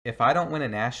If I don't win a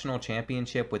national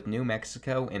championship with New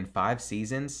Mexico in 5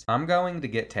 seasons, I'm going to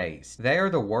get tased. They are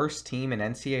the worst team in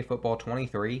NCAA Football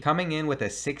 23, coming in with a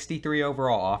 63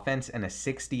 overall offense and a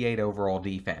 68 overall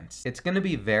defense. It's going to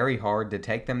be very hard to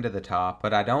take them to the top,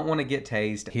 but I don't want to get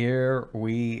tased. Here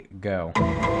we go.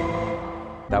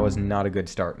 That was not a good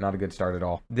start. Not a good start at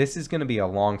all. This is going to be a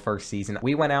long first season.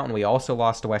 We went out and we also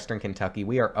lost to Western Kentucky.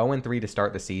 We are 0-3 to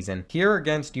start the season. Here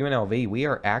against UNLV, we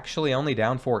are actually only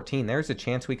down 14. There's a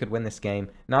chance we could win this game.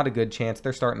 Not a good chance.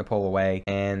 They're starting to pull away,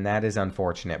 and that is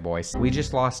unfortunate, boys. We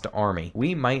just lost to Army.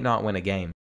 We might not win a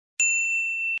game.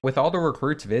 With all the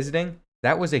recruits visiting,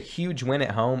 that was a huge win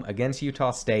at home against Utah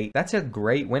State. That's a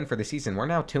great win for the season. We're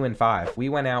now 2-5. We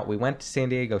went to San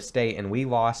Diego State and we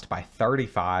lost by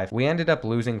 35. We ended up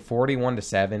losing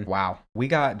 41-7. Wow. We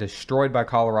got destroyed by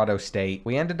Colorado State.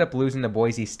 We ended up losing to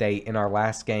Boise State in our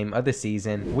last game of the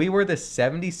season. We were the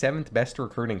 77th best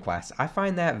recruiting class. I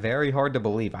find that very hard to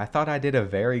believe. I thought I did a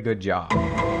very good job.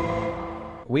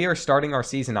 We are starting our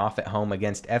season off at home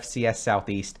against FCS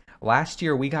Southeast. Last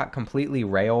year, we got completely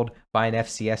railed by an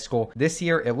FCS school. This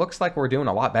year, it looks like we're doing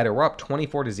a lot better. We're up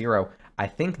 24-0. I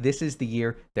think this is the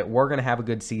year that we're going to have a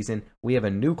good season. We have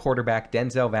a new quarterback,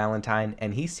 Denzel Valentine,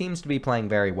 and he seems to be playing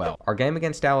very well. Our game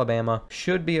against Alabama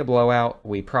should be a blowout.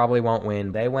 We probably won't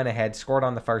win. They went ahead, scored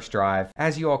on the first drive.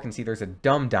 As you all can see, there's a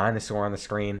dumb dinosaur on the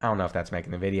screen. I don't know if that's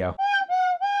making the video.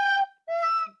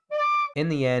 In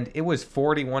the end, it was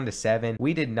 41-7.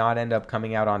 We did not end up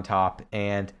coming out on top,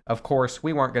 and of course,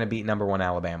 we weren't going to beat number 1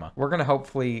 Alabama. We're going to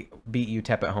hopefully beat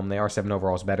UTEP at home. They are 7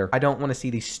 overalls better. I don't want to see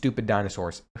these stupid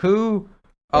dinosaurs. Who?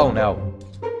 Oh, no.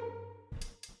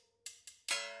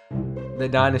 The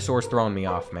dinosaur's throwing me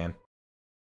off, man.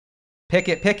 Pick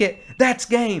it. That's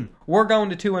game. We're going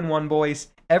to 2-1, boys.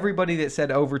 Everybody that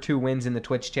said over 2 wins in the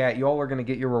Twitch chat, you all are going to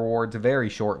get your rewards very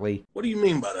shortly. What do you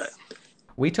mean by that?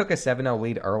 We took a 7-0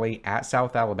 lead early at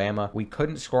South Alabama. We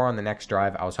couldn't score on the next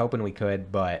drive. I was hoping we could,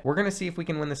 but we're going to see if we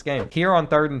can win this game. Here on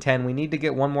 3rd and 10, we need to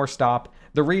get one more stop.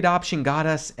 The read option got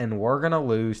us, and we're going to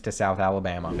lose to South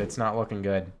Alabama. It's not looking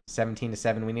good.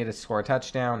 17-7, we need to score a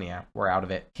touchdown. Yeah, we're out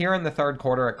of it. Here in the 3rd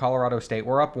quarter at Colorado State,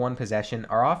 we're up 1 possession.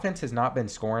 Our offense has not been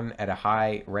scoring at a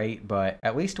high rate, but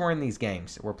at least we're in these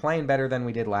games. We're playing better than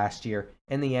we did last year.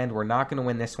 In the end, we're not going to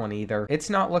win this one either. It's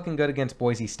not looking good against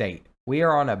Boise State. We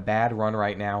are on a bad run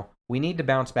right now. We need to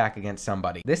bounce back against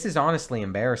somebody. This is honestly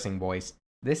embarrassing, boys.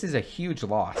 This is a huge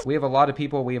loss. We have a lot of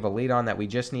people we have a lead on that we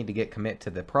just need to get commit to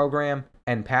the program.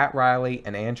 And Pat Riley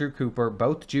and Andrew Cooper,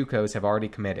 both JUCOs, have already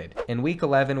committed. In week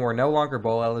 11, we're no longer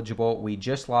bowl eligible. We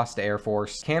just lost to Air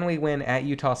Force. Can we win at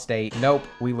Utah State? Nope,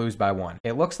 we lose by 1.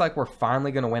 It looks like we're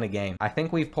finally going to win a game. I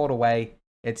think we've pulled away.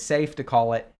 It's safe to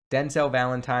call it. Denzel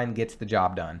Valentine gets the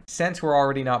job done. Since we're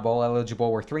already not bowl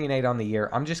eligible, we're 3-8 on the year.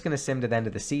 I'm just going to sim to the end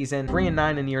of the season.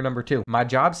 3-9 in year number 2. My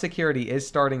job security is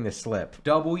starting to slip.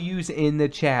 W's in the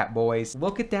chat, boys.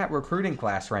 Look at that recruiting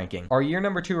class ranking. Our year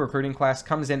number 2 recruiting class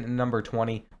comes in at number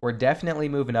 20. We're definitely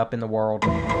moving up in the world.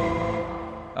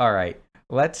 All right.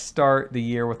 Let's start the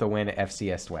year with a win at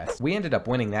FCS West. We ended up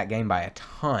winning that game by a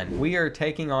ton. We are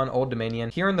taking on Old Dominion.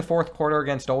 Here in the 4th quarter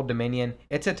against Old Dominion,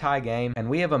 it's a tie game, and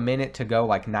we have a minute to go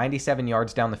like 97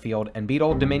 yards down the field and beat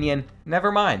Old Dominion. Never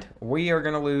mind. We are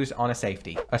going to lose on a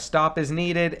safety. A stop is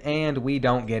needed, and we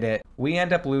don't get it. We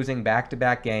end up losing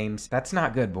back-to-back games. That's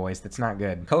not good, boys. That's not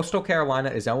good. Coastal Carolina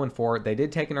is 0-4. They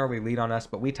did take an early lead on us,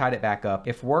 but we tied it back up.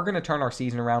 If we're going to turn our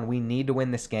season around, we need to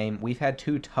win this game. We've had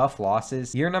 2 tough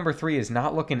losses. Year number 3 is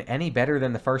not looking any better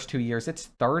than the first 2 years. It's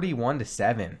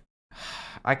 31-7.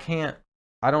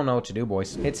 I don't know what to do,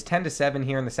 boys. It's 10-7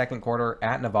 here in the 2nd quarter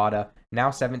at Nevada.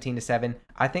 Now 17-7.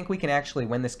 I think we can actually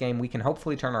win this game. We can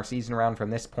hopefully turn our season around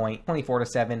from this point.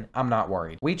 24-7. I'm not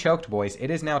worried. We choked, boys. It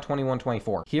is now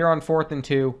 21-24. Here on 4th and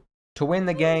 2 to win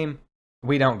the game.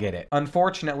 We don't get it.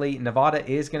 Unfortunately, Nevada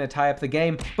is going to tie up the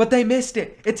game, but they missed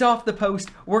it. It's off the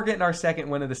post. We're getting our 2nd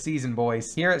win of the season,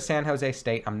 boys. Here at San Jose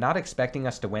State, I'm not expecting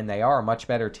us to win. They are a much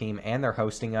better team, and they're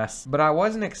hosting us, but I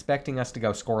wasn't expecting us to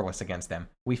go scoreless against them.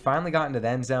 We finally got into the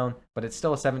end zone, but it's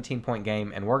still a 17-point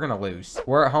game, and we're going to lose.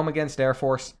 We're at home against Air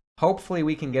Force. Hopefully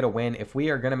we can get a win. If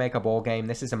we are going to make a bowl game,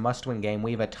 this is a must-win game.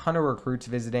 We have a ton of recruits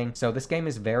visiting, so this game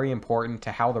is very important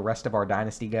to how the rest of our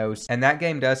dynasty goes. And that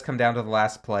game does come down to the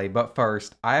last play, but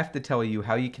first, I have to tell you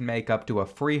how you can make up to a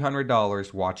free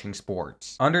 $100 watching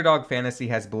sports. Underdog Fantasy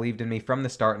has believed in me from the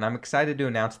start, and I'm excited to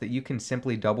announce that you can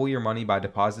simply double your money by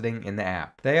depositing in the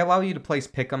app. They allow you to place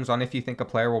pick'ems on if you think a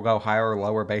player will go higher or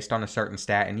lower based on a certain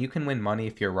stat, and you can win money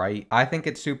if you're right. I think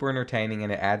it's super entertaining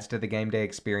and it adds to the game day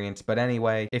experience, but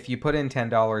anyway, if If you put in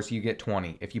 $10, you get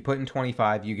 $20. If you put in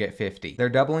 $25, you get $50. They're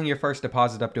doubling your first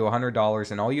deposit up to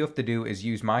 $100, and all you have to do is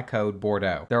use my code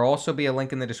Bordeaux. There'll also be a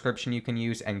link in the description you can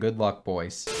use, and good luck,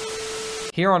 boys.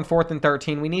 Here on 4th and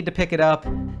 13, we need to pick it up.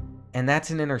 And that's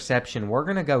an interception. We're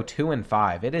going to go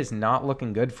 2-5. It is not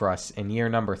looking good for us in year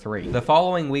number 3. The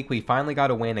following week, we finally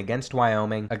got a win against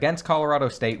Wyoming. Against Colorado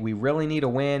State, we really need a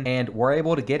win, and we're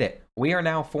able to get it. We are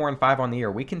now 4-5 on the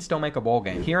year. We can still make a bowl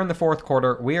game. Here in the 4th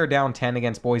quarter, we are down 10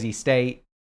 against Boise State,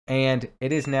 and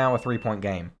it is now a 3-point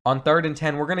game. On 3rd and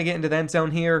 10, we're going to get into the end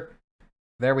zone here.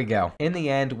 There we go. In the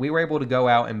end, we were able to go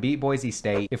out and beat Boise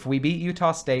State. If we beat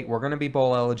Utah State, we're going to be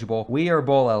bowl eligible. We are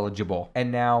bowl eligible.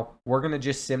 And now we're going to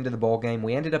just sim to the bowl game.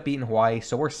 We ended up beating Hawaii,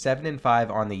 so we're 7-5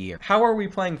 on the year. How are we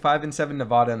playing 5-7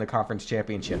 Nevada in the conference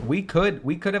championship? We could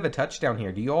have a touchdown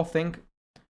here. Do you all think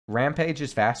Rampage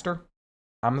is faster?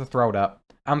 I'm going to throw it up.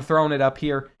 I'm throwing it up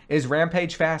here. Is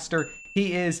Rampage faster?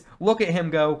 He is. Look at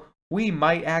him go. We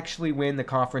might actually win the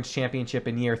conference championship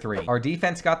in year 3. Our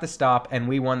defense got the stop, and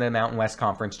we won the Mountain West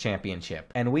Conference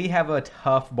Championship. And we have a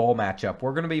tough bowl matchup.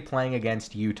 We're going to be playing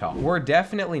against Utah. We're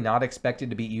definitely not expected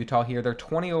to beat Utah here. They're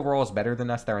 20 overalls better than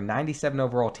us. They're a 97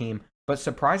 overall team. But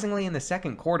surprisingly, in the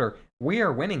second quarter, we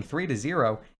are winning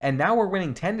 3-0, and now we're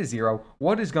winning 10-0.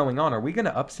 What is going on? Are we going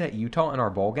to upset Utah in our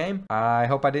bowl game? I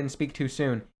hope I didn't speak too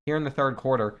soon. Here in the 3rd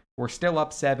quarter, we're still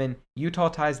up 7. Utah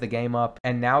ties the game up,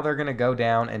 and now they're going to go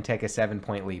down and take a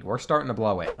 7-point lead. We're starting to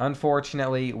blow it.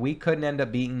 Unfortunately, we couldn't end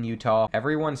up beating Utah.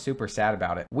 Everyone's super sad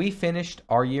about it. We finished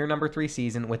our year number 3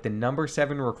 season with the number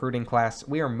 7 recruiting class.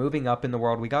 We are moving up in the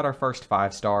world. We got our first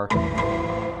 5-star.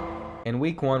 In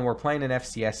week 1, we're playing an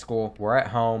FCS school. We're at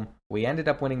home. We ended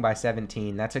up winning by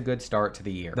 17. That's a good start to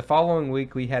the year. The following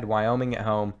week, we had Wyoming at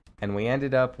home, and we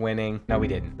ended up winning. No, we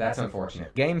didn't. That's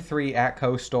unfortunate. Game 3 at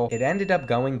Coastal. It ended up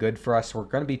going good for us. We're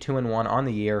going to be 2-1 on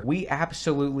the year. We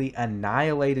absolutely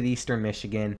annihilated Eastern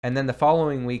Michigan. And then the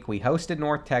following week, we hosted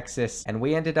North Texas, and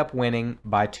we ended up winning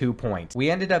by 2 points.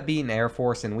 We ended up beating Air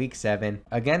Force in week 7.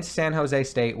 Against San Jose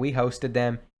State, we hosted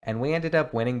them, and we ended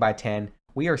up winning by 10.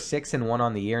 We are 6-1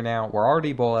 on the year now. We're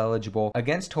already bowl eligible.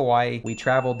 Against Hawaii, we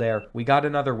traveled there. We got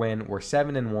another win. We're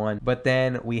 7-1. But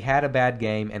then we had a bad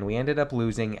game, and we ended up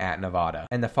losing at Nevada.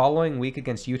 And the following week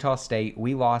against Utah State,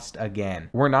 we lost again.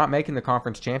 We're not making the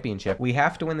conference championship. We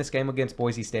have to win this game against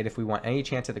Boise State if we want any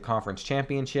chance at the conference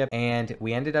championship, and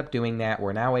we ended up doing that.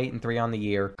 We're now 8-3 on the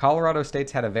year. Colorado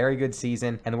State's had a very good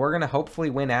season, and we're going to hopefully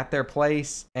win at their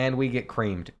place, and we get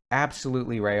creamed.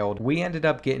 Absolutely railed. We ended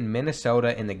up getting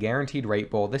Minnesota in the Guaranteed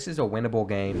Rate Bowl. This is a winnable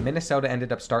game. Minnesota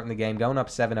ended up starting the game, going up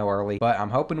 7-0 early, but I'm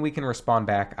hoping we can respond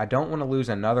back. I don't want to lose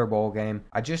another bowl game.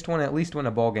 I just want to at least win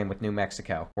a bowl game with New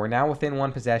Mexico. We're now within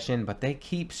 1 possession, but they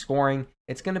keep scoring.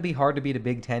 It's going to be hard to beat a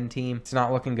Big Ten team. It's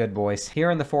not looking good, boys.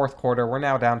 Here in the 4th quarter, we're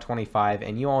now down 25,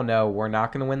 and you all know we're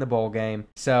not going to win the bowl game.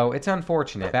 So it's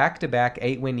unfortunate. Back-to-back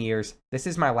 8-win years. This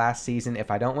is my last season. If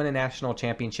I don't win a national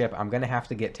championship, I'm going to have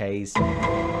to get tased.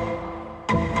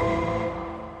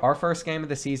 Our first game of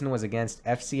the season was against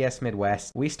FCS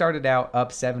Midwest. We started out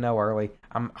up 7-0 early.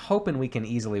 I'm hoping we can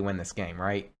easily win this game,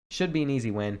 right? Should be an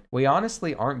easy win. We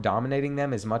honestly aren't dominating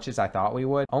them as much as I thought we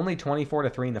would. Only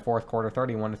 24-3 in the 4th quarter,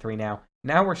 31-3 now.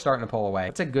 Now we're starting to pull away.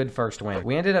 It's a good first win.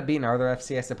 We ended up beating our other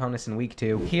FCS opponents in week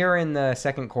 2. Here in the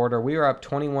 2nd quarter, we were up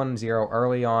 21-0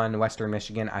 early on Western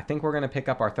Michigan. I think we're going to pick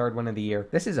up our 3rd win of the year.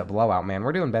 This is a blowout, man.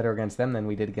 We're doing better against them than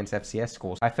we did against FCS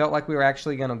schools. I felt like we were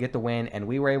actually going to get the win, and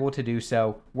we were able to do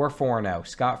so. We're 4-0.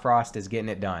 Scott Frost is getting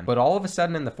it done. But all of a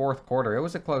sudden in the 4th quarter, it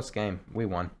was a close game. We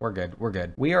won. We're good. We're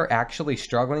good. We are actually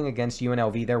struggling against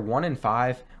UNLV. They're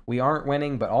 1-5. We aren't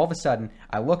winning, but all of a sudden,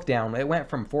 I look down. It went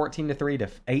from 14-3 to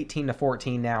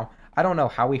 18-14 now. I don't know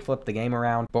how we flipped the game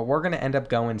around, but we're going to end up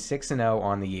going 6-0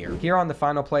 on the year. Here on the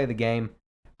final play of the game,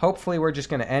 hopefully we're just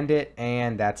going to end it,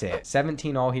 and that's it.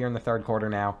 17-all here in the 3rd quarter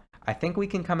now. I think we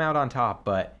can come out on top,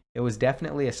 but it was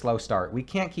definitely a slow start. We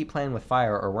can't keep playing with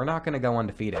fire, or we're not going to go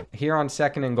undefeated. Here on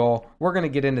 2nd and goal, we're going to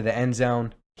get into the end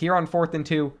zone. Here on 4th and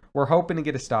 2, we're hoping to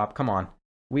get a stop. Come on.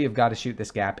 We have got to shoot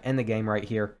this gap. End the game right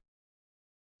here.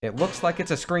 It looks like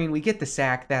it's a screen. We get the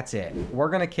sack. That's it.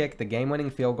 We're going to kick the game-winning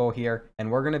field goal here,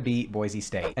 and we're going to beat Boise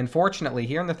State. Unfortunately,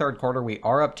 here in the 3rd quarter, we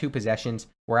are up 2 possessions.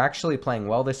 We're actually playing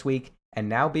well this week, and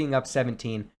now being up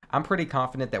 17, I'm pretty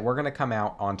confident that we're going to come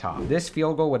out on top. This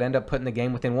field goal would end up putting the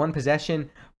game within 1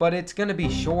 possession, but it's going to be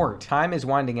short. Time is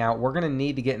winding out. We're going to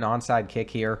need to get an onside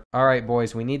kick here. All right,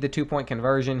 boys, we need the 2-point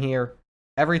conversion here.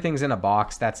 Everything's in a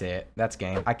box. That's it. That's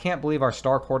game. I can't believe our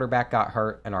star quarterback got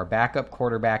hurt and our backup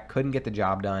quarterback couldn't get the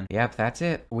job done. Yep, that's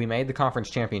it. We made the conference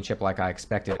championship like I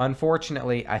expected.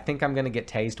 Unfortunately, I think I'm going to get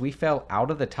tased. We fell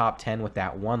out of the top 10 with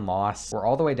that one loss. We're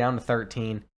all the way down to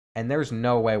 13. and there's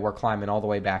no way we're climbing all the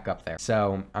way back up there.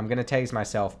 So I'm going to tase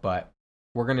myself, but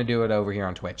we're going to do it over here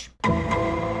on Twitch.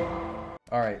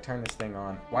 All right, turn this thing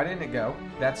on. Why didn't it go?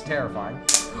 That's terrifying.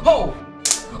 Oh!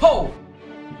 Oh!